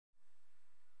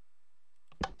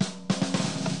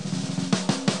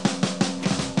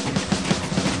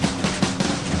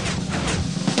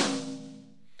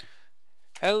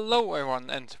Hello everyone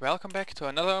and welcome back to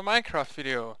another Minecraft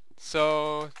video.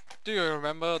 So, do you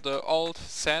remember the old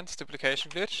sand duplication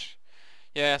glitch?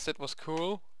 Yes, it was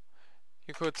cool.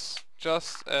 You could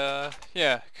just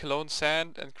clone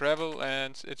sand and gravel,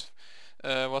 and it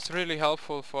was really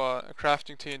helpful for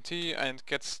crafting TNT and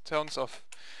gets tons of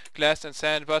glass and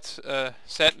sand, but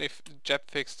sadly Jeb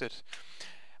fixed it.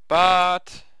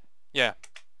 But yeah,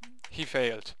 he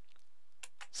failed.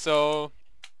 So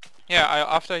yeah,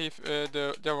 after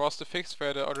there was the fix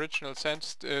where the original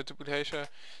sand duplicator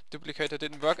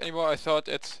didn't work anymore, I thought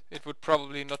it would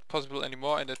probably not possible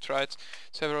anymore, and I tried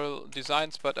several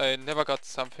designs, but I never got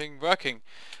something working.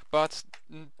 But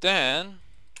then,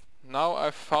 now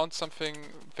I've found something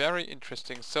very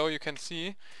interesting. So you can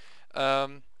see,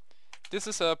 this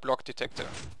is a block detector.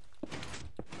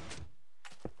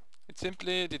 It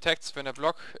simply detects when a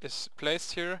block is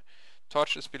placed here,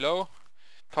 torch is below,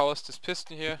 powers this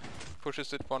piston here,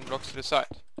 pushes it one block to the side.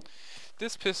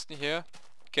 This piston here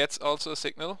gets also a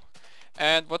signal,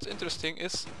 and what's interesting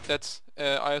is that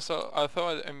I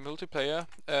thought in multiplayer,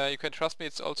 you can trust me,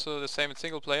 it's also the same in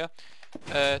single player,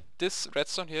 this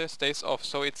redstone here stays off,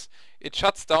 so it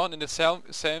shuts down in the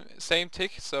same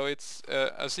tick, so it's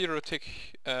a 0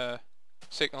 tick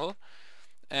signal,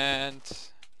 and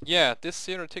yeah, this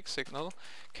 0 tick signal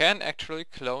can actually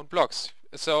clone blocks.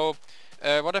 So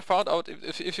what I found out,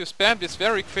 if you spam this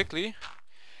very quickly,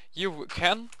 you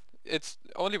can, it's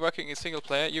only working in single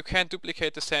player, you can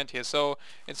duplicate the sand here. So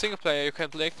in single player you can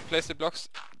place the blocks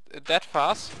that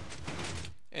fast,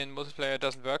 in multiplayer it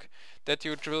doesn't work, that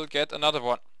you will get another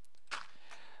one.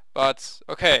 But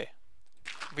okay,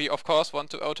 we of course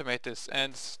want to automate this,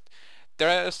 and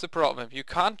there is the problem. You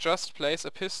can't just place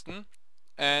a piston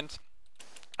and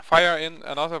fire in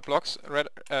another blocks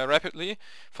rapidly.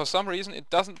 For some reason it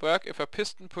doesn't work if a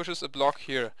piston pushes a block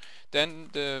here. Then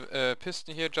the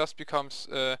piston here just becomes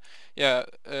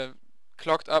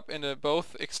clogged up in a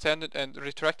both extended and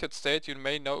retracted state. You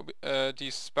may know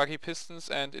these buggy pistons,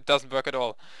 and it doesn't work at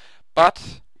all.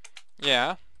 But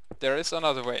yeah, there is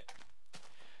another way.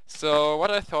 So what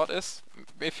I thought is,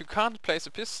 if you can't place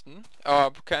a piston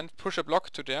or can't push a block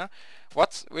to there,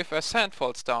 what's if a sand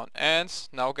falls down? And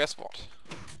now guess what?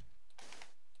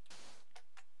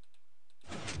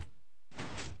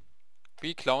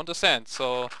 We cloned the sand,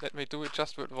 so let me do it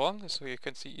just with one so you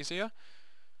can see easier.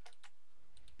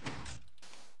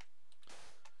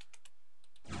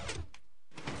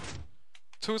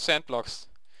 Two sand blocks.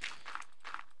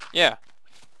 Yeah,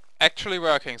 actually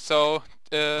working. So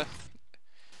this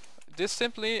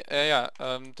simply,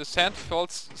 the sand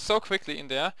falls so quickly in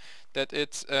there that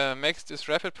it makes this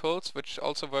rapid pulse, which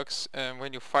also works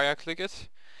when you fire click it.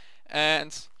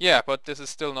 And yeah, but this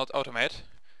is still not automate.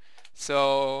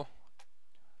 So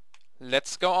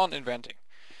let's go on inventing.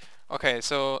 Okay,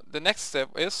 so the next step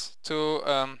is to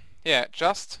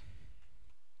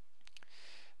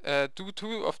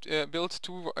build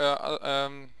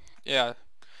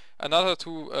another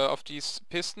two of these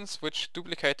pistons which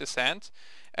duplicate the sand,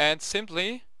 and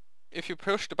simply if you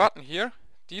push the button here,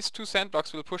 these two sand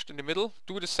blocks will push in the middle,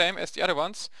 do the same as the other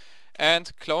ones,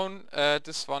 and clone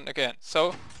this one again.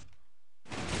 So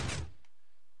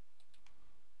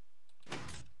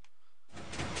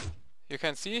you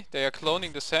can see they are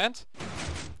cloning the sand.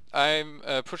 I'm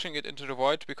pushing it into the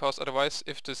void because otherwise,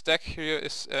 if the stack here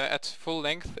is at full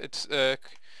length,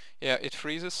 it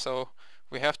freezes. So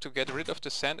we have to get rid of the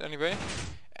sand anyway.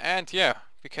 And yeah,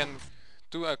 we can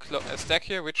do a stack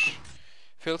here which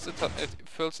fills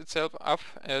itself up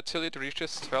till it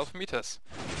reaches 12 meters.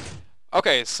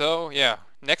 Okay, so yeah,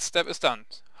 next step is done.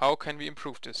 How can we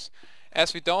improve this?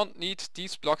 As we don't need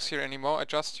these blocks here anymore, I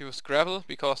just use gravel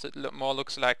because it more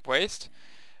looks like waste.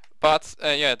 But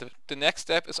the next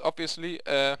step is obviously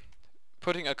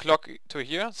putting a clock to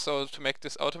here, so to make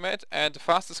this automate, and the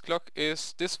fastest clock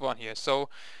is this one here. So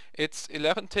it's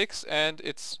 11 ticks and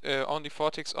it's only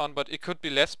 4 ticks on, but it could be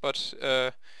less, but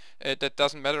that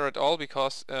doesn't matter at all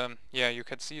because you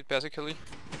can see it basically.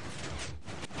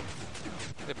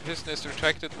 The piston is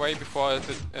retracted way before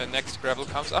the next gravel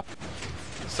comes up.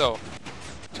 So,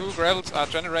 two gravels are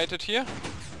generated here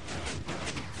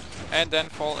and then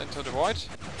fall into the void.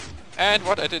 And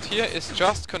what I did here is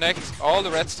just connect all the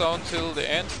redstone till the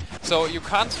end. So you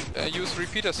can't use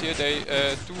repeaters here, they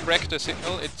do wreck the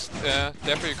signal,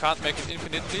 therefore you can't make it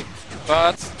infinitely.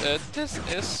 But this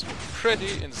is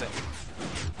pretty insane.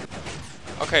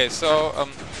 Okay, so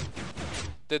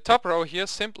the top row here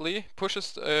simply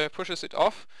pushes it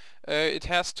off. It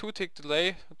has 2 tick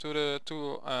delay to the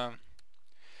two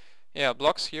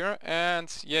blocks here, and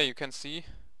yeah, you can see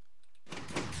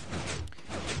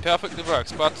perfectly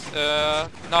works. But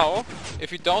now,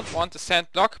 if you don't want the sand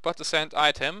block but the sand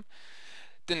item,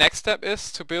 the next step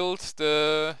is to build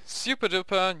the super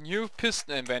duper new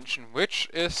piston invention, which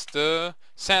is the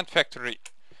sand factory.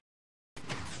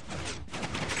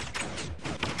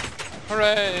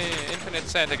 Hooray! Infinite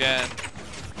sand again.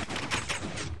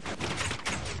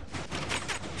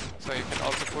 So you can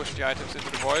also push the items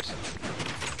into the void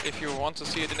if you want to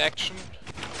see it in action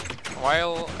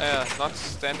while not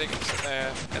standing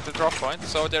at the drop point.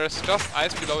 So there is just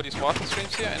ice below these water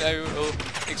streams here, and I will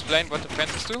explain what the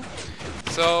fences do.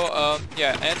 So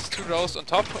yeah, and 2 rows on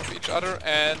top of each other,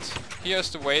 and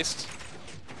here's the waste,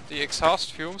 the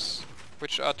exhaust fumes,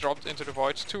 which are dropped into the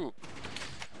void too.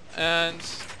 And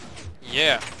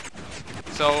yeah,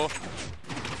 so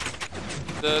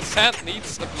the sand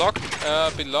needs a block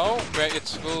below where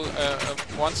it will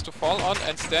wants to fall on,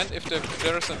 and then if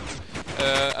there is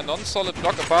a non-solid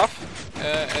block above,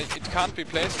 it can't be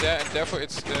placed there, and therefore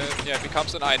it's yeah,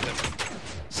 becomes an item.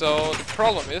 So the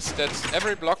problem is that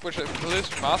every block which is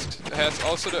collision masked has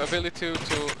also the ability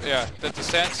to, yeah, that the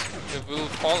sand will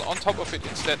fall on top of it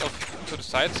instead of to the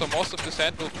side. So most of the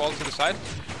sand will fall to the side,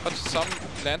 but some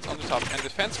lands on the top. And the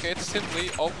fence gates simply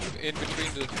open in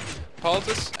between the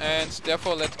pulses and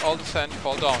therefore let all the sand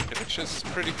fall down, which is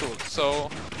pretty cool. So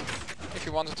if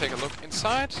you want to take a look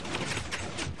inside,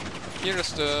 here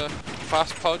is the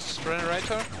fast pulse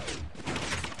generator.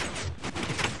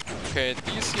 Okay,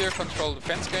 these here control the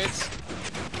fence gates,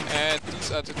 and these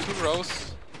are the 2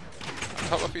 rows on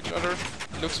top of each other.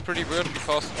 It looks pretty weird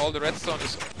because all the redstone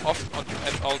is off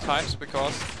at all times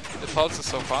because the pulse is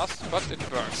so fast, but it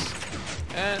works.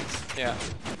 And yeah,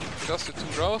 just the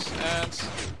 2 rows, and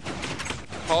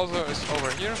the pulsar is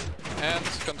over here and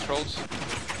controlled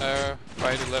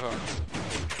by the lever.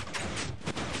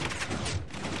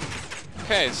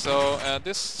 Okay, so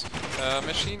this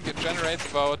machine generates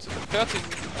about 13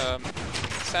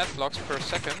 sand blocks per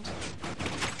second,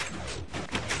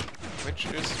 which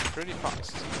is pretty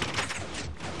fast.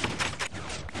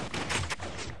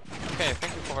 Okay,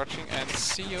 thank you for watching and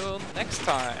see you next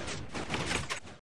time!